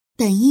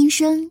本音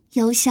声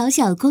由小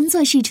小工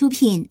作室出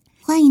品，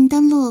欢迎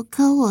登录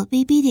科我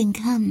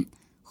bb.com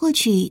获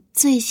取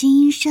最新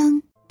音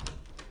声。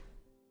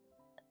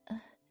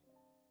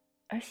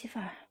儿媳妇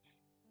儿，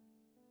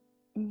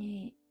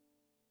你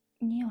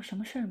有什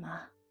么事儿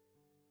吗？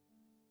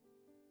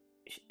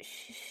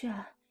是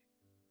啊，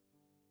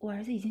我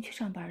儿子已经去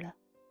上班了，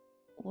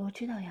我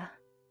知道呀。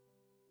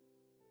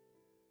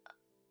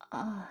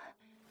啊，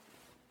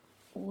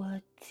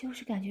我就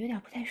是感觉有点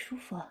不太舒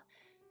服，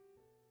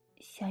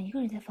想一个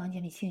人在房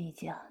间里静一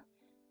静，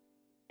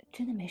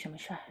真的没什么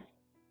事儿。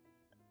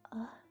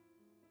啊？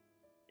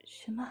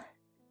什么？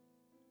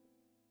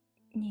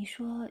你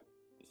说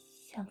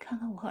想看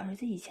看我和儿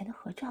子以前的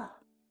合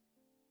照？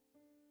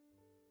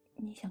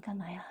你想干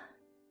嘛呀？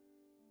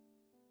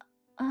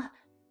啊，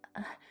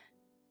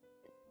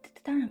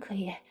当然可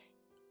以，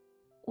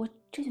我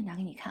这就拿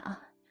给你看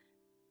啊。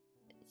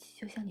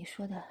就像你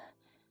说的，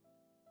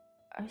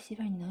儿媳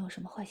妇儿，你能有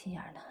什么坏心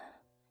眼呢？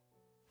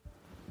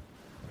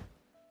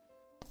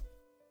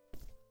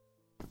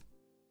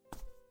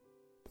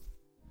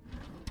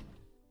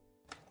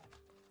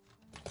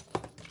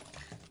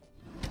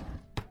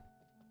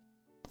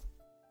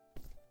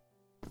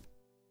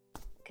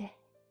给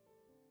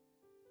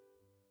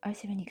儿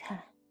媳妇儿，你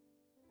看，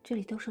这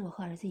里都是我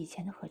和儿子以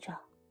前的合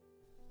照，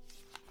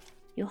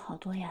有好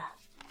多呀，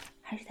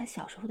还是他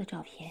小时候的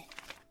照片，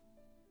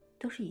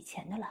都是以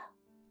前的了。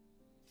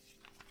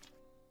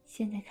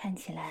现在看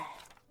起来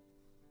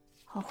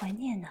好怀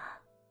念呢，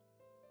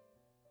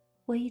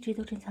我一直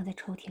都珍藏在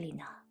抽屉里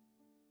呢。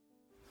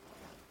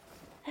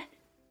哎，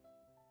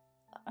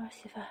儿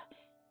媳妇儿，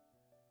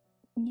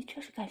你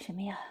这是干什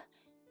么呀？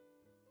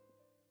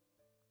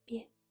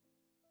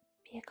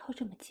别靠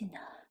这么近呢。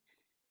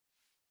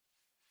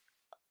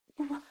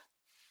不，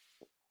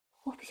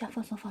我不想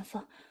放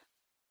松。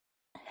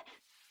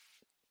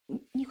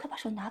你快把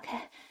手拿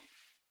开，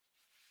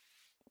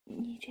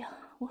你这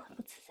样我很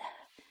不自在。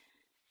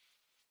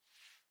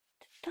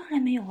当然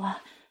没有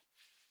啊，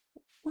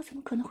我怎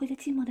么可能会在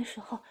寂寞的时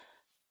候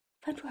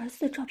翻出儿子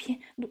的照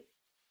片路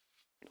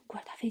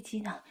过打飞机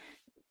呢？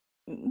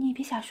你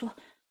别瞎说，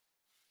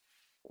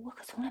我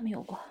可从来没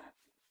有过。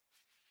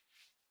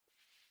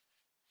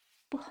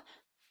不，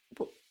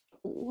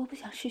我不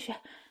想试试。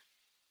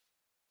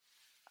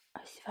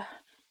儿媳妇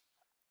儿，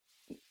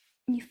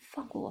你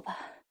放过我吧。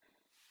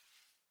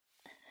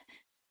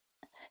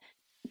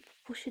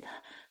不是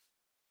的，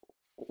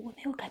我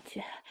没有感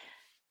觉。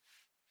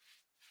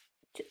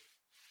这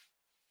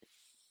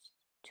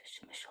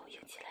什么时候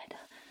硬起来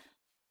的？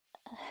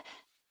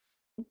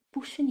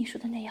不是你说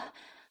的那样，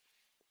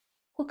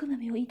我根本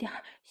没有一点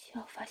需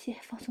要发泄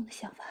放松的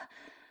想法。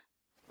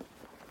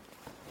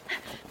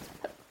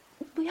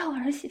不要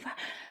啊，儿媳妇儿，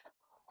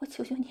我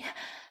求求你，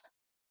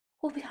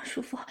我不想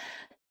舒服。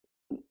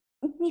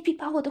你别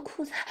把我的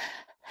裤子，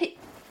嘿，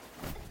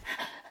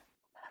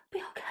不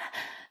要看。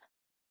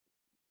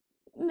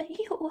没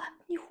有啊，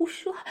你胡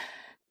说，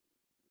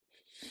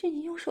是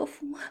你用手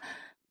抚摸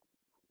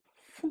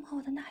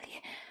我的那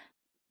里，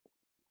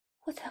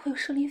我才会有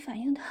生理反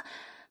应的，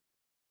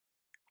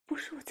不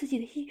是我自己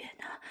的意愿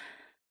的。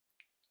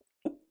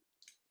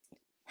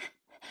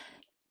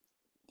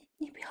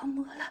你不要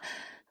摸了，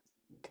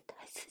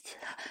太刺激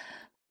了。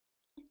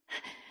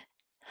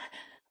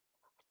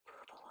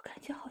婆婆，我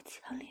感觉好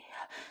强烈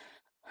呀。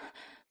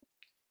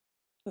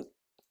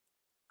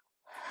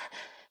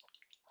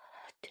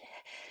对，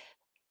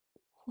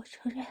我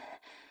承认，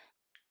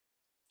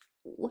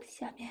我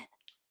下面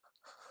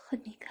很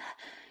敏感，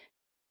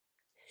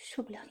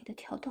受不了你的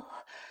挑逗。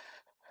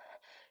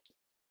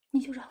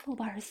你就饶了我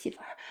吧，儿媳妇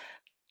儿，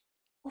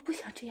我不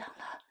想这样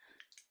了。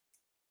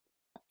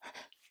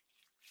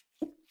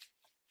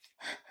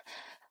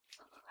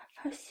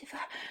儿媳妇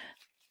儿，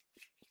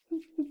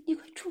你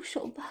快住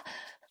手吧，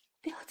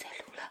不要再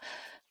撸了，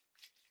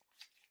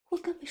我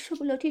根本受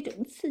不了这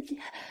种刺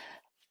激。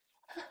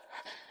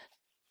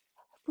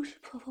不是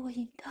婆婆我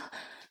淫荡，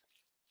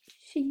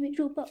是因为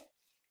肉棒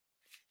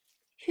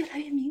越来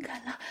越敏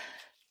感了。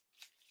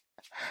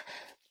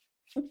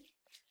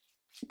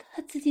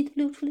他自己都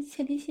流出了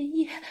前列腺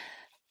液，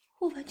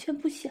我完全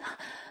不想。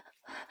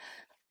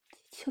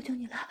求求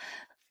你了，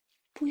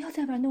不要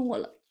再玩弄我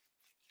了。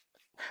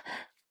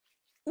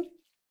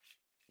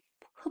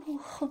婆婆，我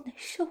好难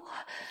受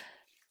啊！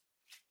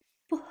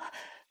不，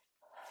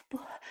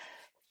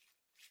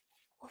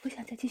我不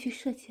想再继续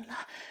射精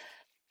了。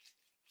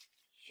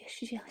越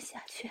是这样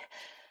下去，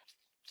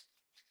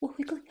我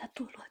会更加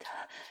堕落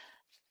的。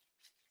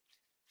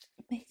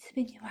每次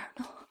被你玩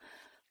弄，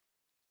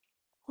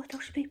我都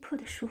是被迫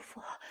的舒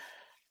服，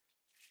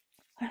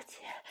而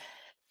且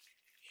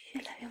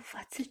越来越无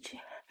法自制。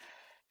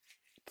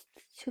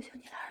求求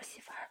你了，儿媳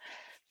妇儿，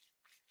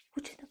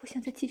我真的不想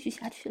再继续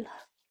下去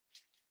了。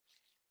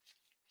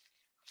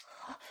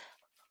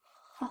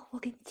好，我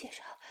给你介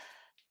绍。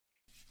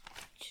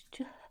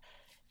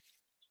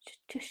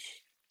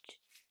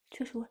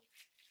这是我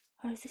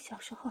儿子小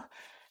时候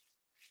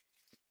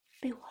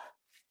被我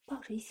抱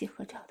着一起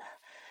合照的。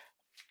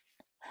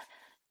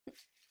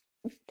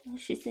当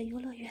时在游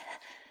乐园，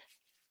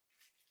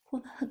我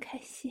们很开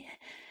心，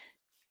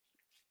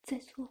在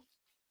做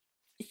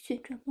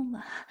旋转木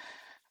马。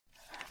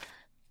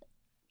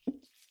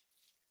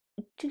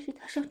这是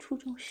他上初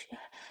中时，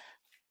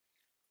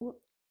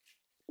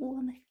我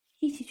们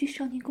一起去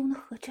少年宫的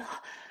合照。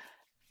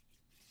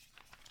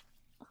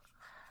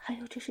还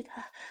有，这是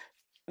他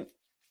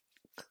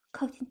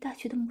考进大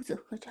学的母子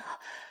合照。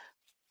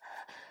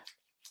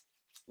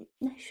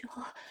那时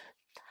候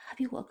他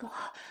比我高，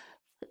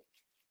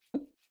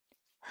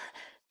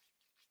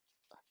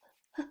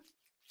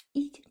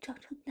已经长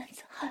成男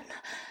子汉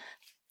了。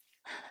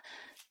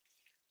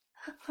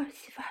儿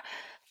媳妇儿，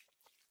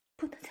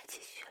不能再继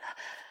续了，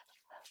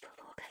婆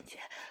婆，我感觉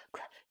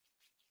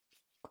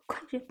快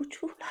忍不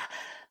住了，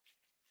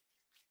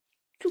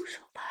住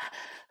手吧！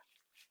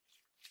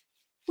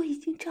我已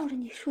经照着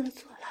你说的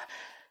做了，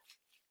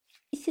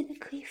现在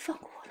可以放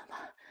过我了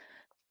吗？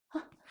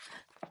啊！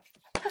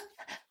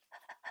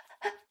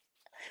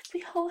不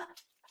要啊！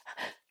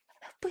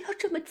不要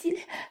这么激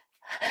烈，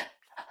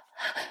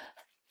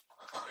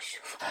好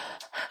舒服！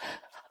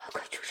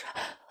快住手！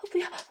不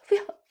要！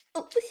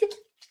不行！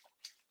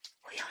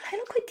我要来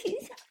了，快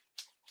停下！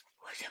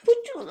我忍不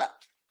住了！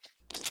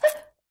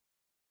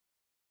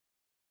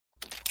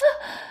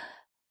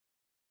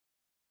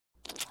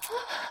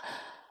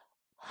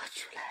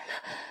出来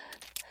了！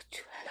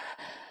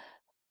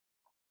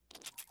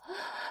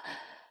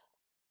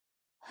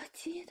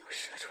精液都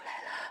射出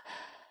来了！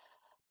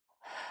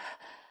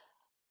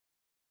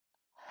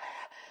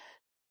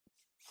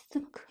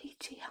怎么可以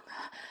这样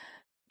啊？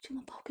这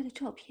么宝贵的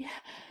照片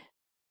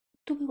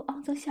都被我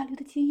肮脏下流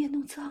的精液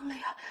弄脏了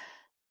呀！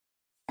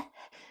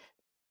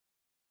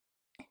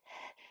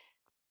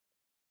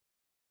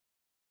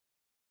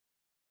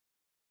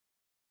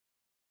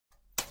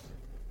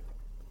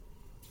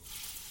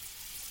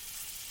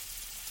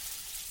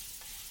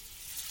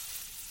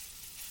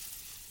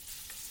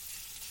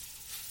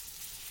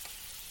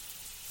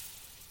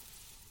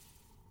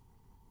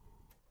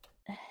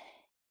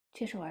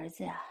这是我儿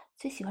子呀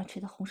最喜欢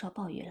吃的红烧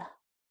鲍鱼了。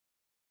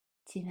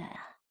今晚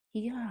啊，一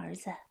定让儿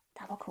子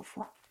大饱口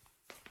福。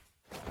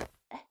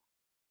哎，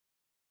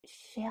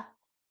谁呀？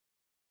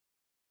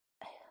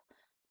哎呀，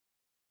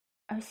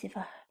儿媳妇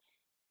儿，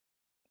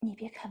你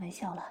别开玩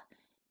笑了，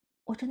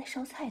我正在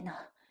烧菜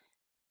呢。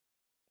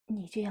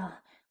你这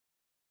样，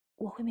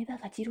我会没办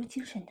法集中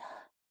精神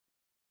的。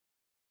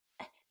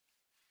哎，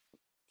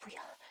不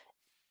要，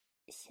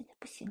现在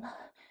不行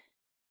了。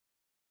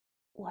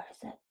我儿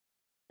子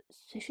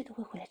随时都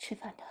会回来吃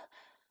饭的，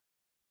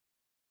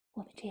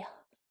我们这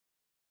样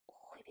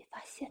会被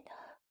发现的。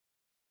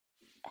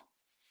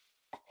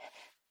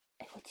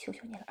哎，我求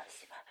求你了，儿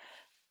媳妇儿，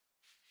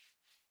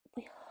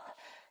不要！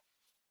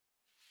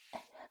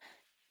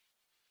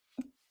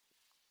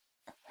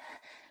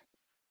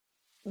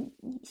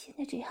你现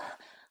在这样，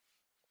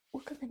我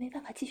根本没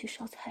办法继续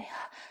烧菜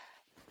呀！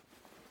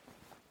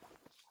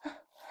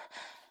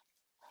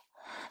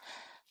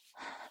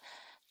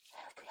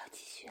不要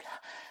继续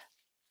了，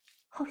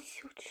好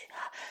羞耻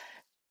啊！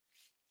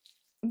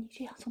你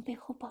这样从背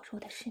后抱着我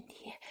的身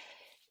体，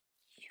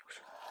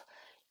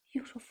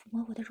用手抚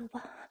摸我的肉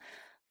棒，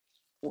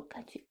我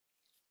感觉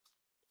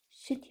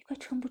身体快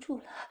撑不住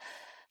了，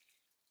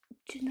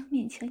只能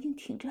勉强硬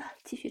挺着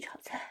继续炒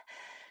菜。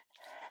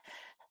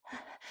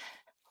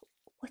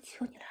我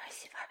求你了，儿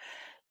媳妇儿，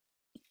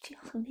这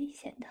样很危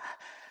险的。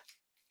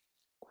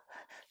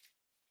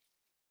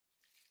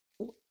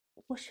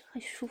我是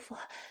很舒服，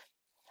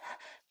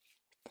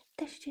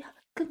但是这样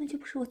根本就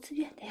不是我自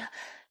愿的呀，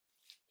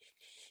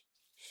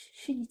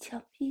是你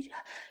强逼着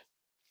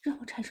让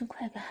我产生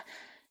快感。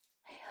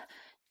哎呀，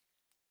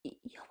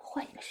要不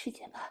换一个时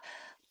间吧，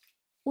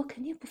我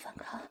肯定不反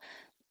抗。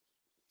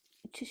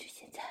只是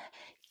现在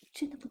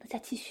真的不能再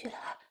继续了。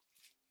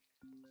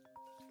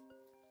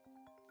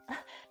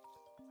啊，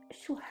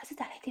是我儿子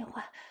打来电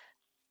话。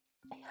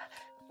哎呀，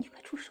你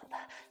快出手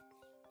吧，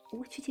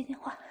我去接电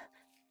话。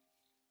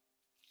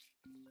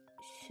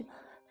是吗？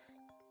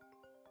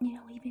你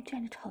让我一边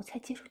站着炒菜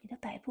接受你的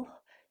摆布，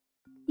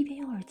一边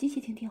用耳机接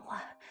听电话。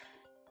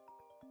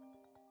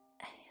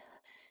哎呀，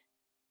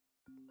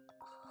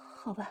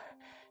好吧，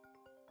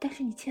但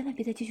是你千万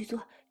别再继续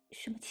做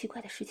什么奇怪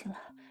的事情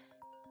了，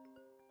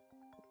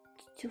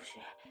就是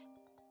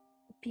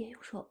别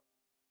用手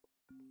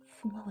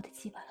抚摸我的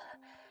鸡巴了。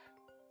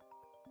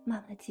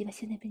妈妈的鸡巴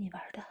现在被你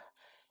玩的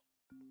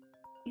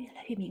越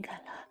来越敏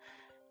感了，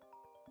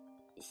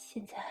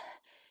现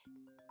在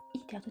一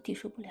点都抵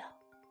受不了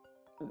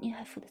你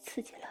爱抚的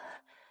刺激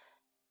了。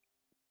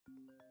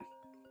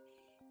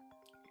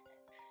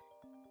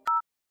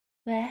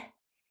喂，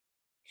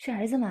是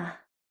儿子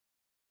吗？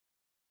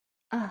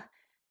啊，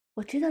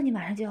我知道你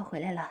马上就要回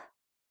来了。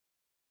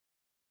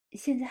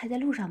现在还在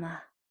路上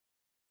吗？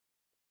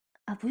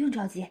啊，不用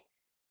着急，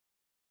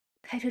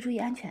开车注意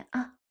安全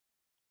啊！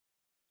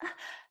啊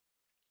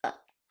啊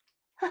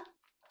啊！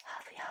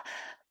不要，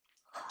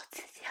好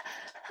刺激啊！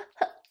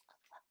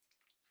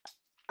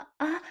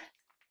啊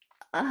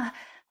啊！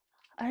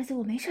儿子，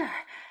我没事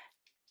儿。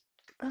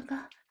刚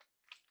刚，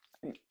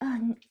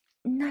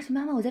那是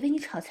妈妈，我在为你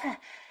炒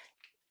菜。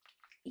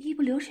一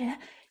不留神，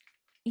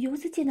油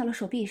渍溅到了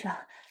手臂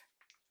上，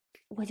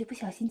我就不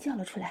小心叫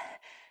了出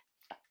来。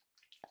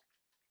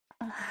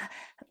啊，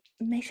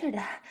没事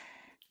的。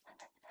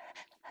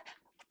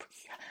不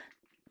行，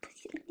不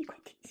行，你快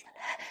停下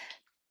来！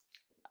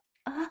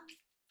啊，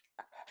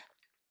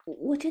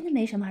我真的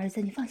没什么，儿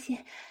子，你放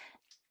心。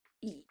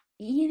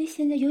因为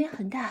现在油烟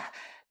很大，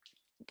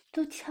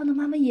都呛到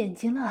妈妈眼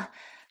睛了。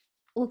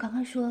我刚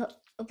刚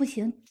说不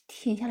行，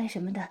停下来什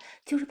么的，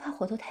就是怕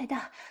火头太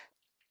大，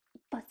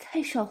把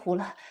菜烧糊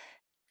了。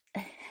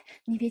哎，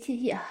你别介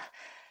意啊。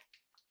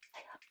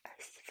哎呀，儿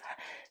媳妇儿，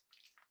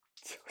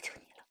求求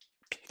你了，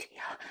别这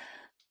样，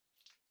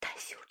太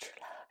羞耻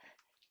了。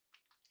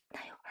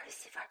哪有儿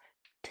媳妇儿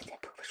蹲在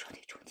婆婆双腿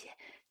中间，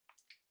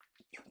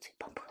用嘴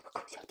帮婆婆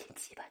抠小天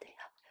鸡巴的呀？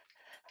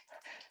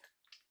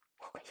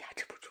我快压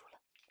制不住了，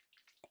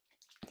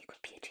你快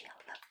别这样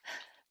了，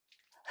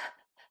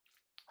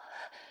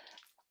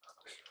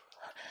好舒服。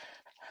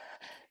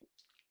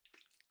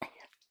哎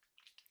呀，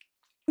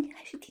你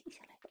还是停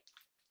下来吧，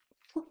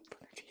我们不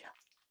能这样。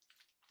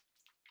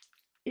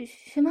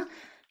什么？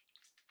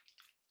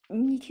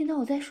你听到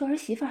我在说儿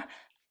媳妇儿？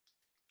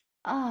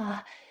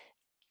啊，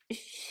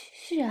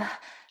是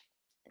啊，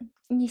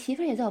你媳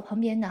妇儿也在我旁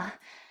边呢，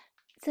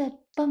在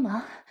帮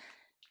忙。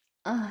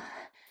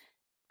啊，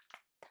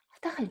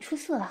她很出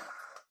色，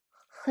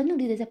很努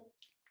力的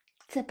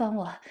在帮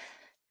我。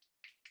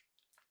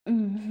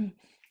嗯，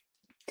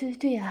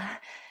对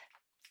啊，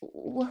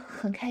我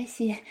很开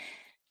心。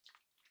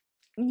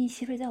你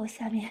媳妇儿在我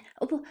下面，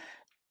哦不，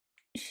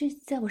是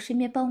在我身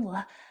边帮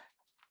我，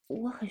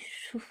我很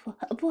舒服。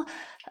不，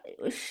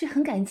是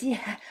很感激，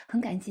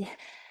很感激。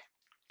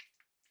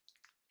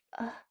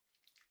啊，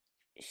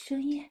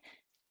声音？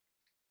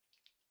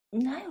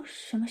哪有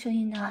什么声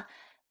音呢？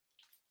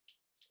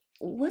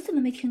我怎么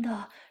没听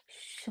到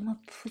什么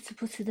噗呲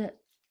噗呲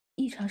的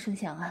异常声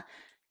响啊？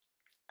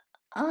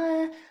啊，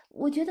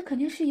我觉得肯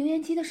定是油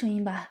烟机的声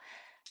音吧。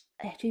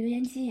哎，这油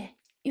烟机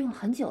用了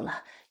很久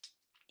了，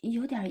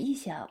有点异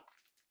响，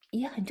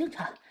也很正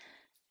常。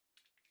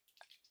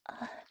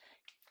啊，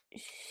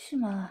是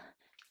吗？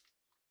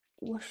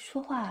我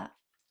说话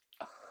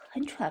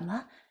很喘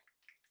吗？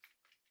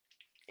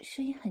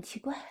声音很奇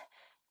怪。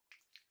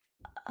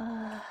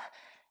啊，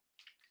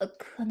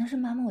可能是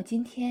妈妈我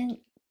今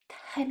天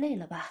太累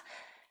了吧，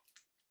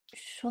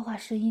说话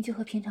声音就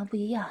和平常不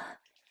一样。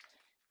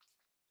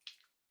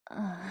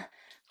啊，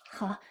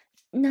好，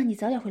那你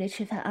早点回来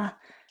吃饭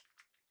啊，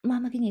妈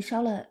妈给你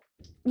烧了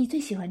你最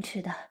喜欢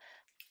吃的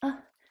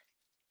啊。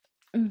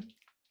嗯，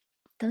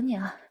等你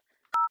啊。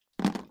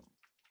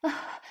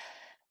啊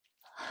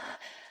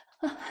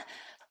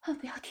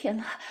不要舔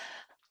了，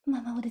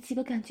妈妈，我的鸡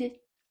巴感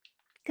觉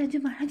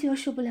马上就要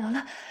受不了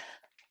了，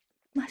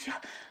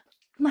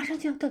马上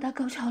就要到达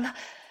高潮了。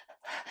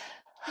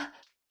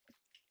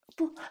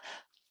不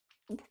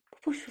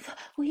不舒服，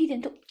我一点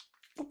都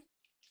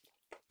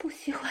不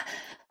喜欢。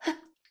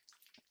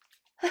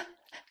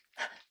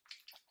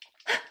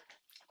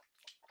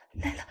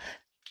来了，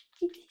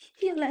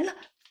要来了！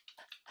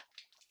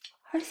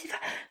儿媳妇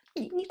儿，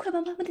你快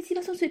把妈妈的鸡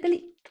巴从嘴巴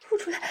里吐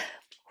出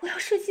来，我要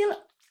射精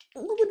了，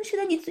我不能射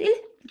在你嘴里。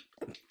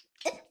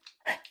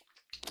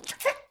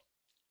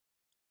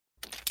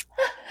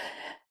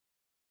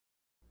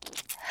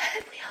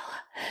不要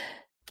啊！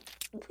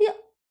不要！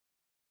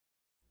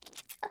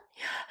哎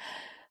呀，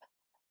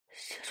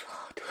射出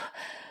好多！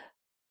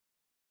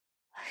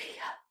哎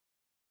呀，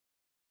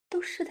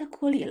都射在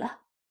锅里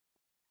了，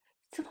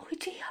怎么会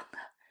这样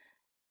啊？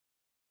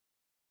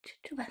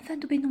这晚饭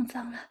都被弄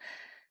脏了，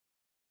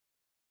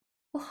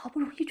我好不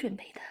容易准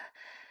备的。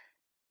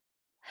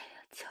哎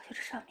呀，瞧瞧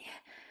这上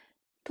面，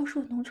都是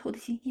我浓稠的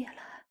精液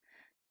了。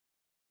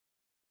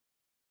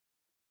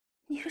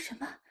你说什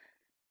么？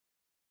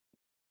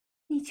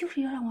你就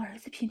是要让我儿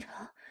子品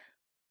尝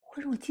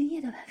混入我精液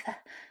的晚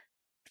饭？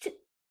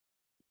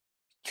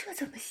这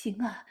怎么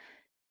行啊？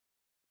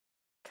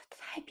他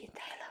太变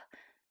态了！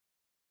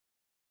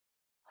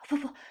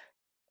不，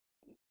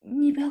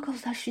你不要告诉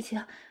他实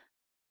情，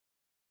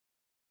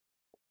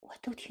我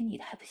都听你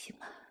的还不行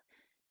吗？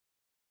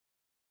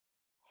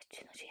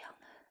只能这样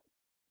了。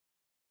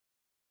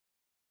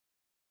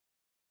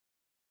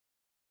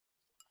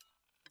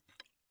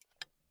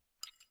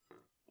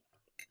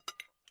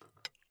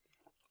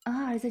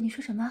啊，儿子，你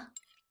说什么？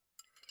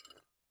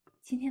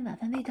今天晚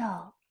饭味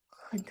道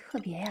很特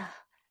别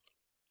呀。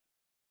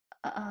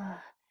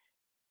啊，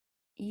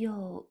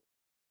有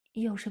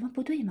什么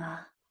不对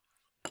吗？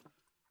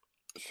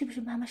是不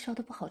是妈妈烧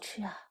的不好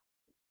吃啊？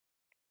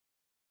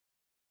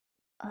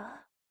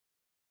啊，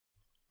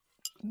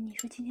你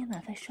说今天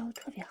晚饭烧的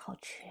特别好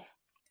吃，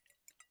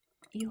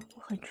有股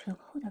很醇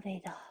厚的味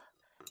道，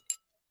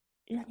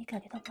让你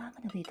感觉到妈妈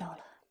的味道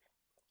了。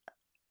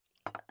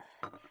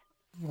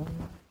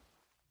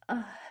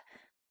啊，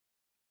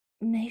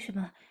没什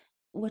么，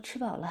我吃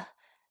饱了。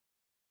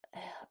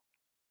哎呀，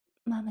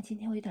妈妈今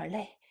天我有点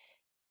累，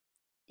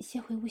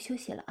先回屋休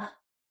息了啊。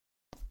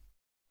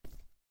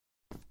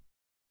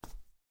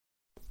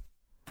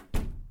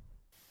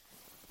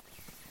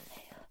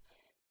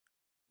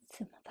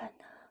怎么办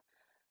呢？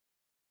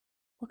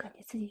我感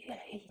觉自己越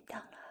来越淫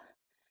荡了。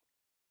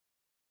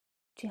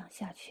这样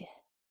下去，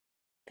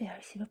被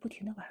儿媳妇不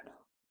停地玩弄，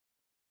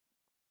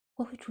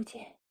我会逐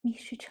渐迷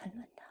失沉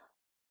沦的。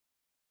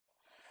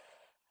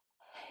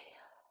哎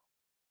呀，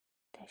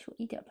但是我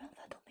一点办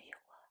法都没有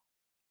啊。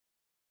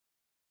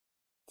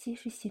即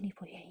使心里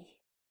不愿意，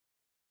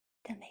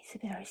但每次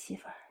被儿媳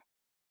妇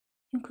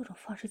用各种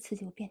方式刺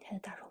激我变态的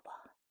大肉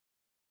棒，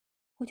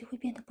我就会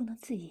变得不能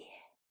自已，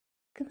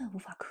根本无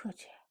法克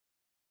制。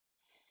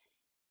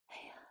哎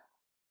呀，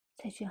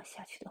再这样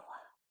下去的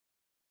话，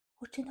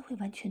我真的会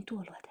完全堕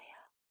落的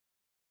呀。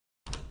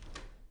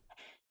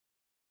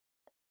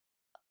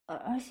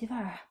儿媳妇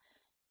儿，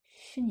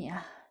是你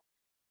啊？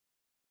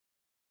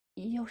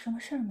有什么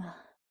事儿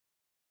吗？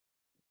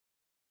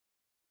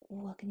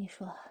我跟你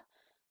说，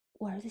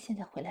我儿子现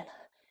在回来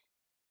了，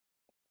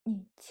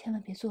你千万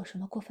别做什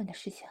么过分的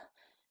事情，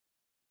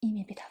以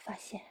免被他发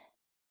现。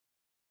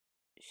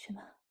是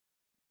吗？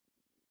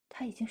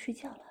他已经睡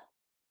觉了，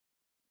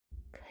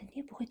肯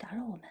定不会打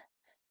扰我们。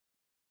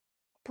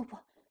不，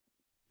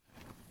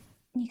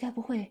你该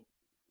不会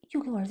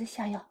又给我儿子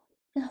下药，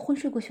让他昏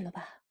睡过去了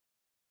吧？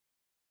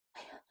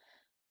哎呀，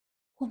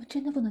我们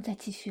真的不能再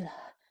继续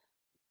了。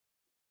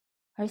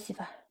儿媳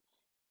妇儿，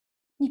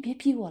你别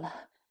逼我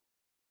了，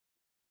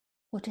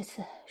我这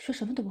次说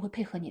什么都不会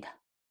配合你的。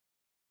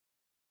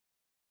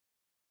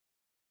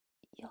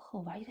要和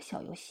我玩一个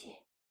小游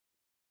戏，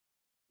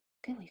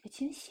给我一个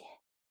惊喜。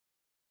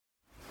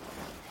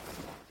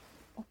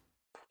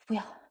不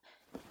要，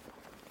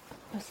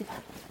儿媳妇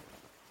儿，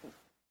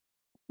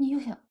你又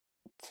想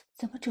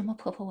怎么折磨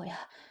婆婆我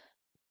呀？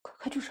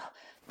快住手！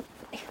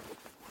哎呀，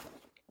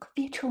快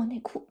别扯我内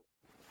裤！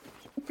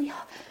不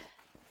要！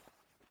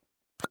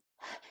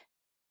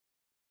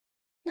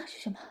那是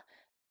什么？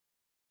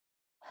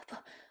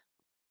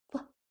不，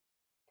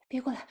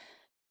别过来！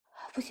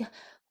不行，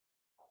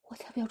我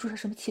才不要注射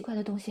什么奇怪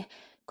的东西！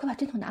快把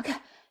针筒拿开！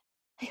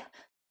哎呀，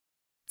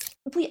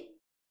不要！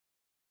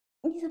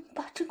你怎么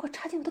把针管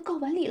插进我的睾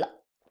丸里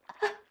了？啊！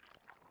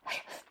哎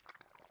呀，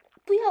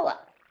不要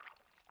啊！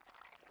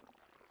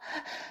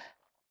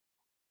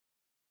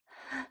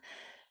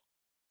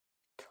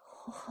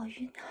头好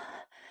晕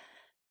啊！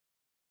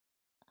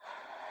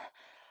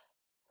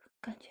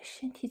感觉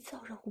身体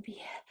燥热无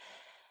比。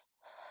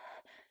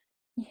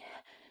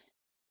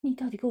你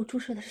到底给我注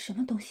射的是什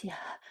么东西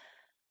啊？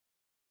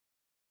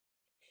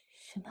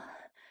什么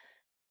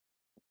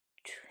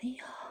春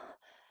药？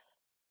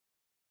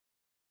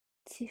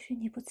即使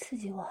你不刺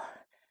激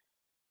我，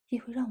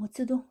也会让我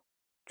自动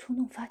冲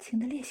动发情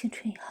的烈性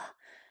春药。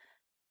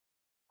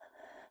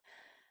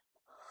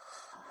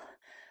好，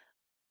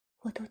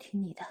我都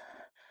听你的，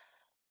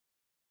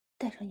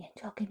戴上眼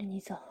罩跟着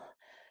你走。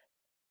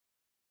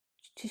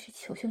只是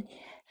求求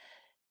你，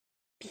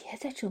别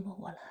再折磨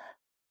我了，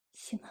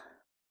行吗？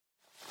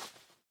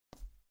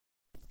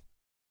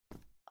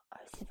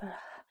儿媳妇儿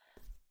啊，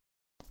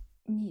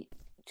你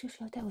这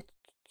是要带我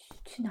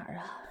去哪儿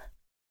啊？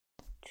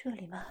这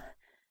里吗？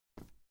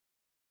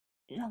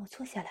让我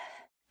坐下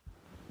来。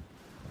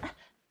啊，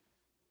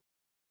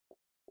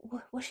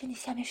我身体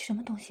下面是什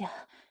么东西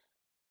啊？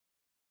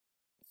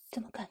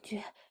怎么感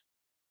觉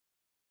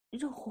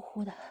肉乎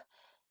乎的？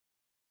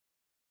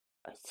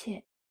而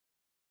且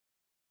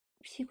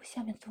屁股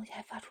下面的东西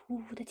还发出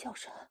呜呜的叫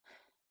声。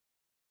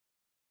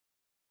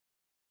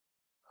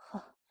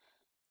好，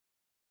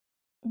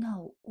那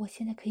我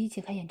现在可以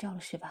解开眼罩了，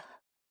是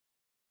吧？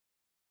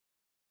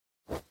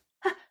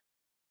啊，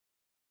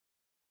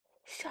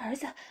是儿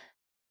子！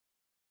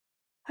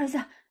儿子，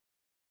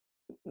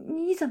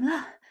你怎么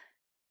了？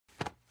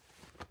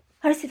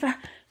儿媳妇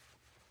儿，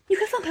你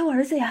快放开我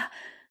儿子呀！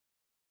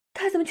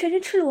他怎么全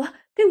身赤裸，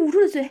被捂住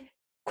了嘴，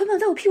捆绑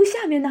在我屁股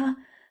下面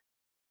呢？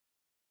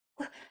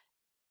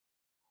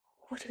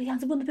我这个样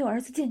子不能被我儿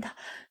子见到，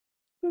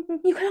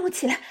你快让我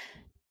起来！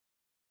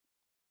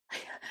哎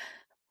呀，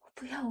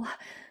不要啊！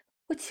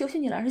我求求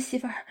你了，儿媳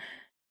妇儿！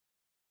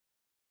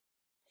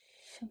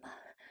什么？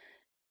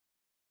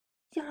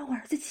要让我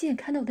儿子亲眼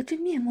看到我的真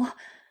面目？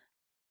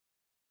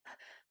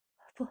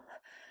不，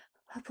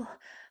不，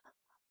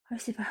儿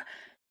媳妇儿，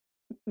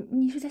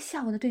你是在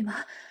吓我的对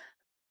吗？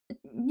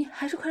你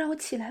还是快让我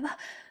起来吧！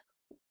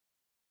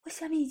我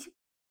下面已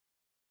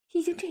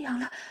经这样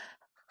了，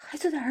还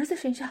坐在儿子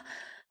身上。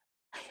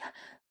哎呀，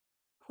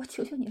我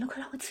求求你了，快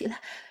让我起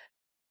来！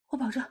我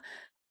保证，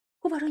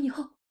我保证以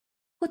后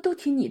我都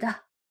听你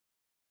的。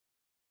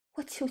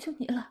我求求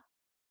你了，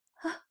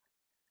啊！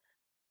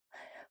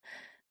哎呀，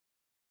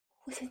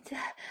我现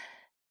在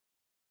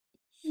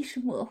意识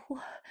模糊，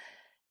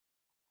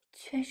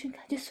全身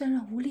感觉酸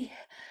软无力。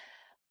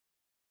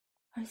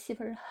儿媳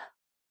妇儿啊，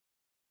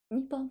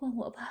你帮帮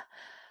我吧，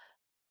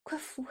快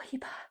扶我一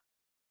把！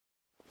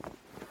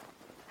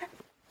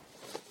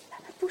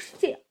不是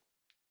这样，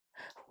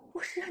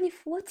我是让你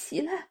扶我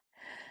起来。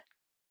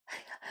哎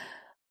呀，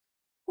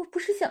我不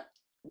是想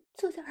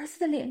坐在儿子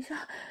的脸上。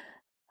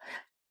哎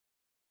呀，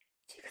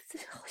这个姿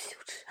势好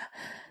羞耻啊！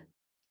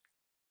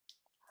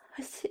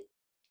而且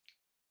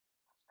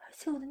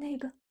我的那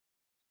个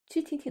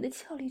直挺挺的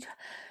翘立着，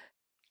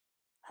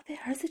被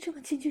儿子这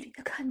么近距离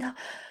的看到，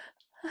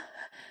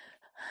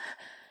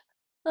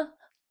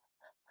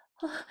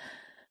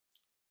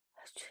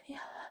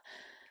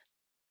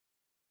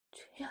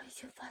春药已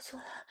经发作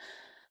了，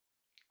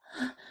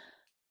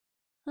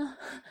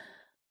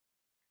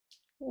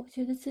我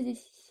觉得自己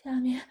下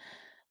面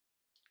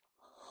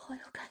好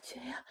有感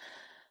觉呀，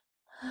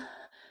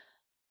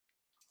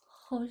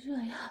好热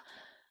呀，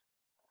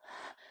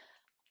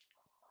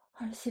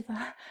儿媳妇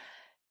儿，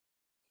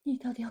你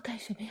到底要干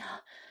什么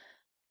呀？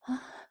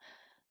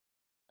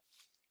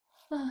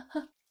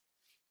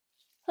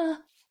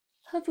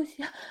不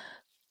行，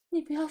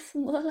你不要抚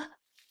摸了，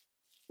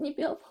你不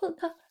要碰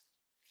它，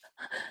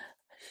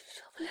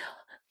受不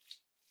了。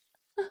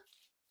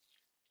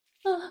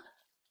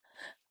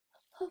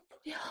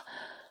不要，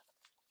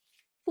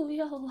不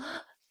要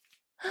啊！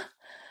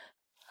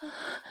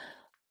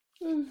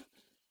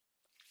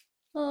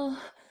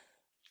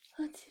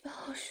鸡巴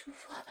好舒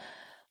服，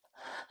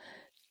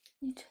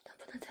你真的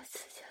不能再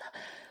刺激了，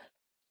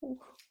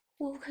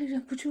我快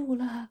忍不住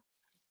了。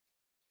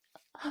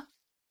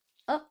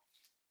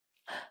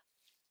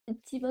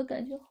鸡巴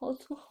感觉好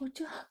粗好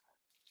胀，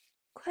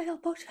快要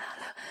爆炸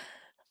了。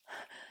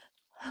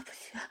不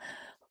行，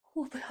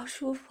我不要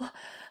舒服。我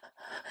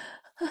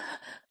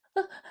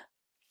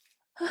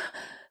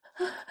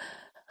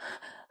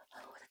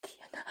的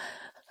天哪，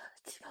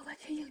鸡巴完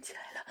全硬起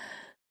来了，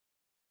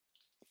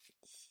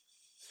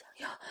想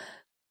要，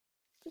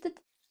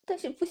但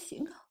是不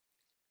行啊，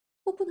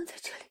我不能在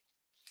这里。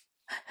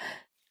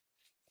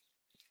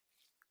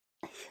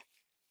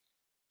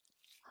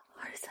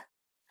儿子，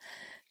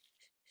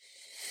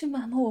是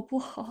妈妈我不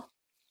好，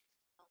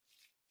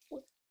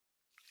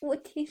我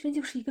天生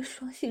就是一个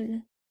双性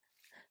人，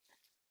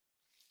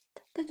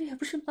但这也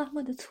不是妈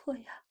妈的错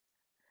呀。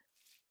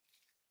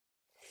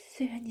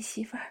虽然你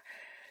媳妇儿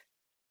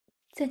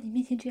在你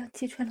面前这样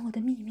揭穿了我的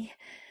秘密，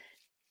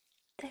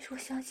但是我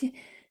相信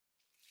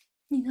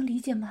你能理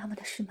解妈妈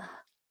的事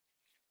吗？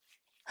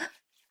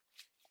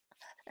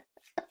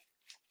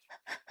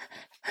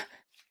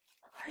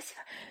儿媳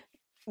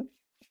妇，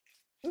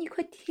你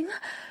快停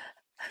啊！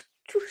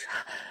住手！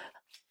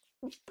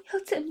不要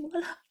再摸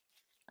了！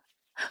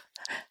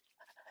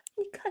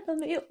你看到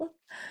没有啊？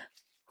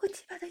我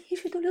鸡巴的饮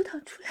水都流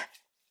淌出来，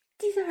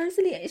滴在儿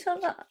子脸上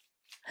了！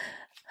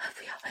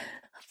不要，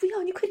不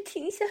要！你快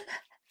停下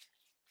来！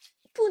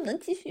不能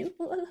继续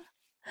摸了！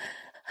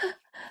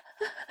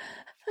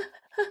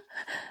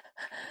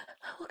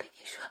我跟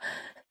你说，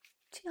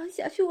这样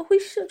下去我会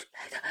射出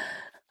来的。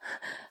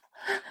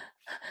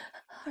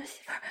儿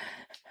媳妇儿，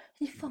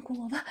你放过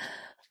我吧，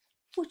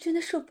我真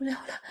的受不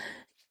了了。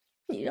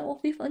你让我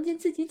回房间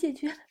自己解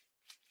决，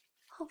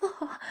好不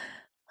好？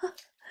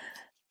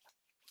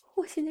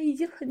我现在已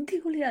经很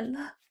丢脸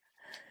了，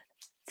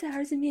在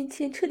儿子面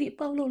前彻底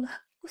暴露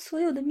了我所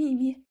有的秘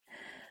密。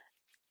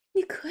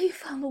你可以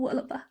放了我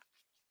了吧？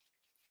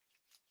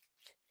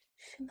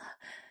什么？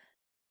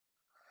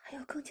还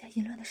有更加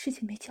淫乱的事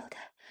情没交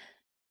代？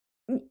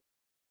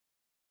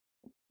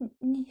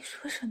你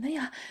说什么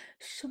呀？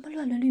什么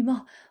乱伦绿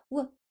帽？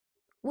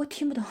我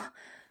听不懂。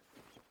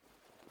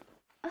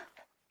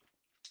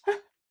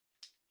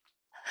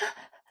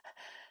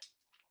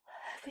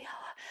不要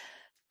啊！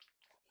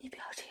你不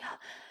要这样，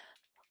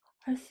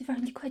儿媳妇儿，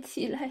你快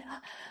起来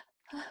啊！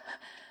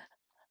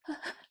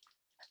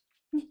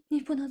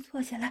你不能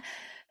坐下来，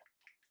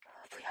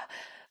不要，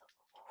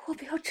我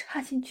不要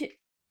插进去。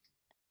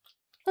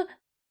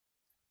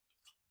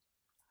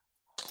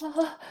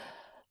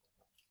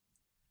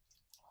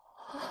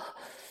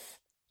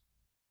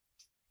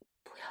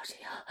不要这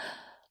样，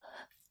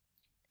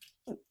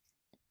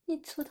你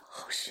做的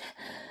好深，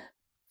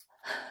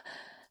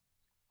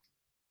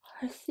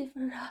儿媳妇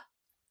儿啊，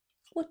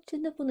我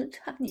真的不能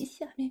插你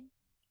下面，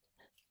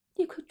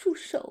你快住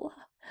手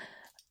啊！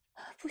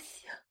不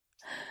行，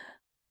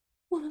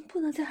我们不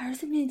能在儿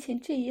子面前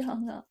这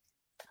样啊！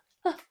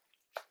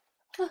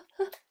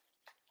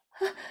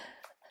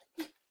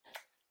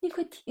你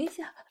快停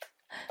下！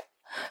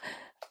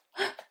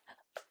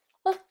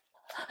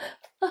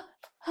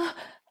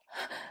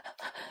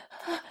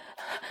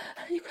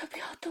你快不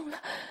要动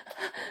了！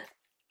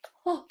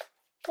哦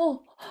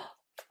哦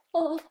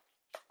哦！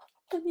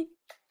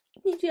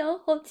你这样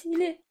好激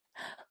烈，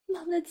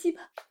妈妈的鸡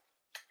巴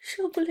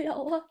受不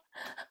了啊！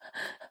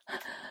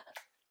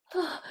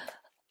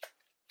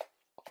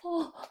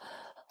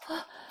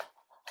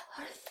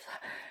儿媳妇儿，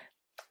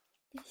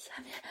你下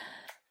面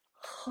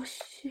好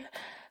虚，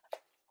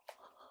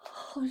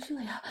好热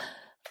呀！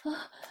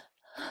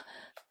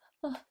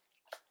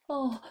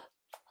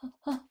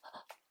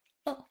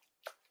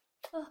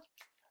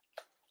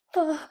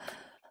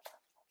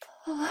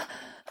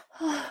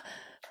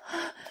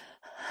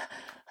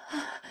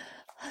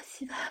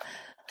媳妇，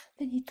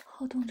被你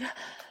套动着，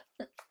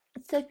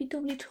在壁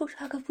洞里抽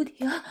插个不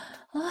停啊！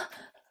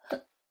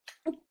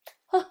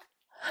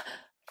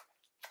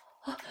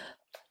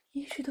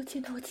饮水都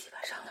溅到我鸡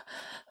巴上了！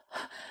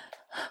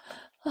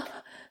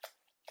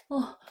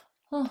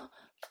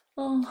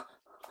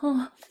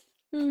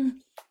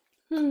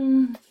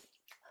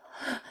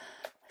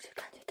这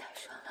感觉太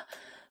爽了！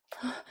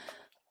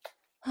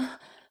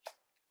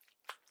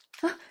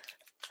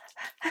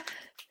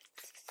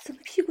怎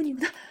么屁股扭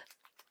的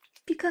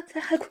比刚才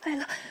还快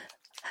了？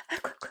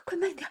快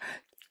慢点，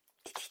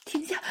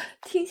停下！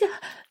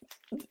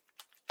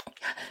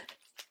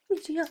你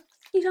这样，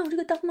你让我这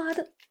个当妈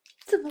的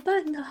怎么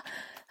办呢？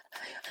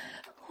哎呀，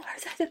我儿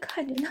子还在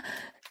看着呢，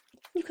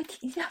你快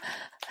停下！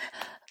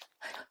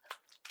哎呀，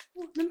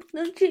我们不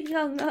能这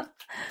样啊！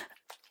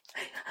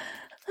哎呀，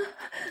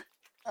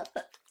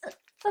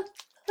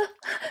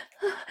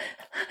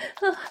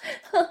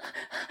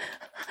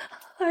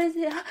儿子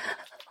呀，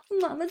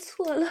妈妈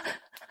错了，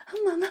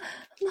妈妈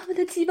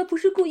的鸡巴不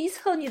是故意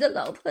操你的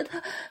老婆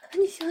的，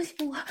你相信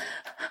我。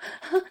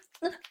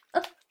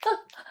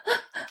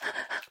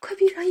快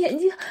闭上眼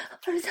睛，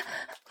儿子，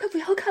快不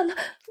要看了！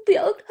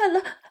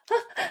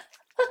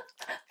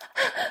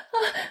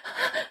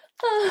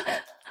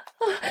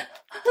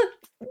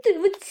对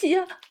不起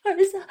啊，儿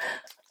子，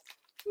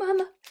妈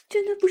妈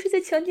真的不是在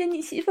强奸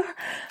你媳妇儿啊！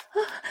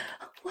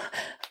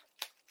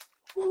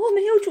我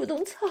没有主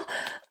动操，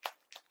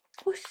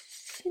我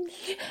身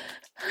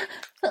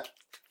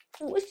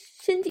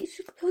体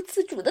是不由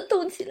自主的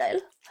动起来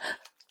了，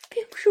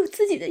并不是我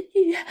自己的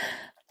意愿。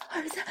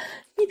儿子，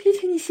你别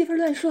听你媳妇儿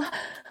乱说，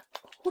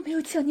我没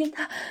有强奸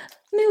她，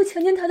没有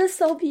强奸她的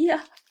骚逼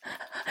呀！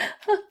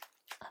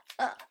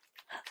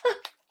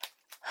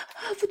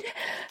不对，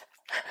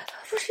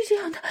不是这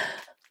样的，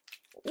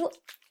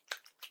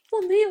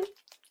我没有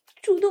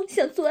主动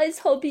想做爱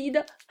操逼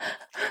的。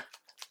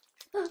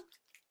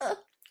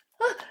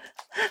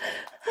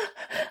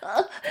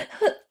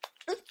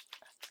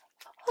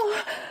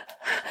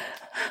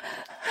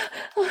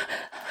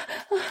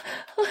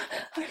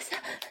儿子，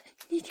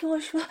你听我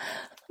说，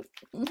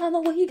妈妈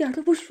我一点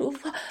都不舒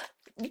服，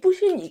不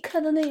是你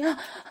看的那样。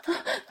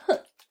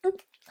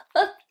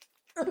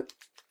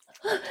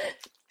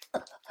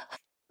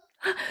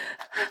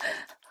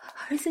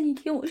儿子，你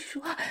听我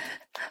说，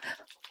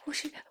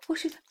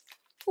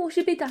我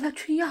是被打了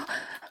春药，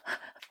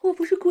我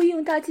不是故意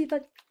用大鸡巴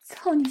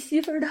操你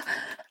媳妇儿的，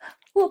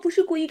我不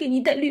是故意给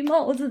你戴绿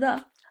帽子的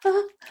啊！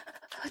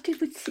对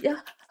不起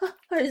啊，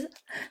儿子。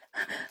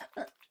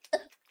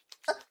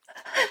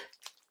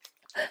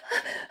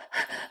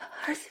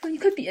儿媳妇，你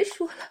快别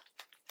说了，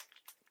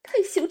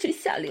太羞耻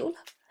下流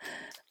了！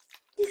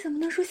你怎么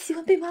能说喜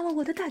欢被妈妈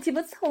我的大鸡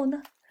巴操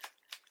呢？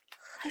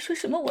还说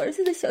什么我儿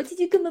子的小鸡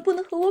鸡根本不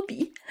能和我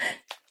比？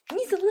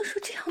你怎么能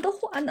说这样的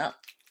话呢？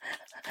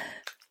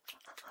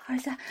儿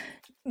子，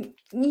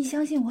你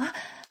相信我，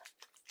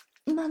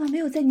妈妈没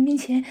有在你面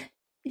前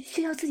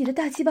炫耀自己的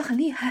大鸡巴很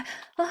厉害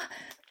啊！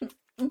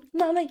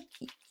妈妈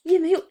也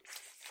没有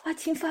发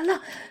情发浪，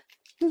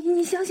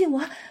你相信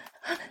我。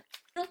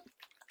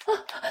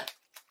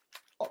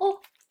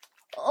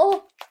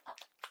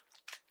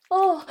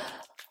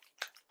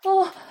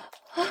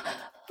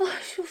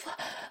舒服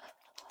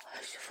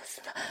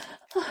死了！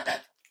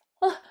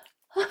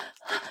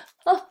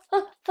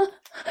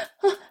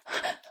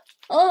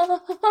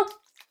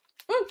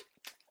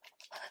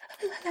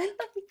来了，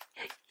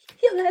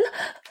要来了！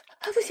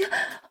不行，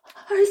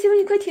儿媳妇，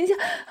你快停下！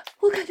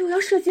我感觉我要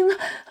射精了，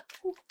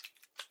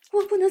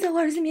我不能在我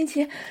儿子面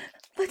前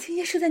把精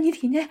液射在你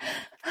体内，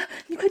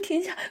你快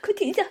停下！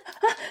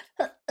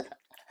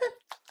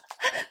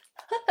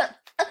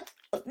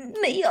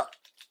没有，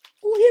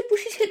我也不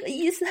是这个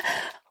意思，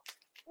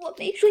我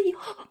没说以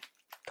后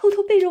偷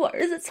偷背着我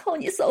儿子操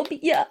你骚逼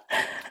呀！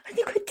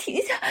你快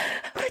停下！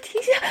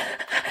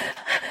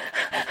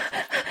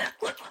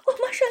我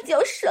马上就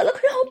要射了，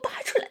快让我拔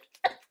出来！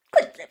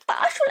快点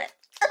拔出来！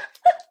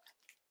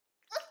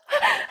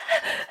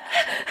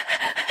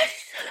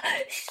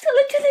射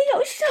了，真的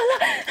要射了！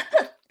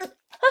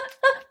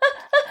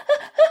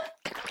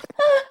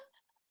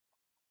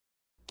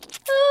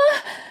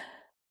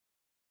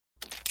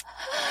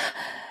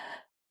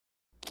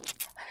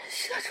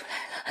射出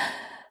来了！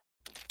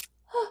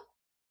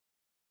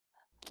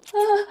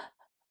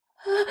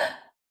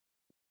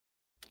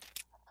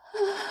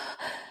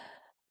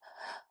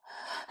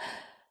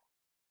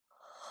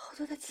好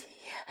多的精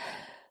液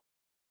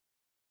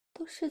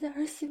都射在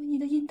儿媳妇你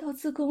的阴道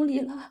子宫里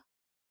了。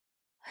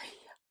哎呀，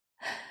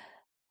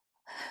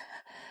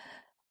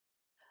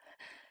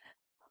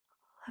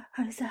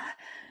儿子，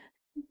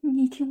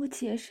你听我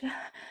解释，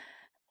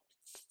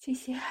这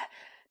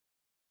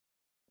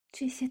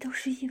些都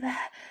是意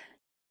外，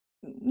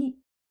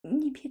你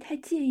别太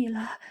介意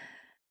了。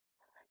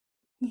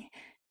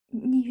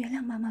你原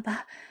谅妈妈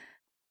吧，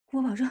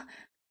我保证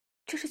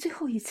这是最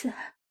后一次。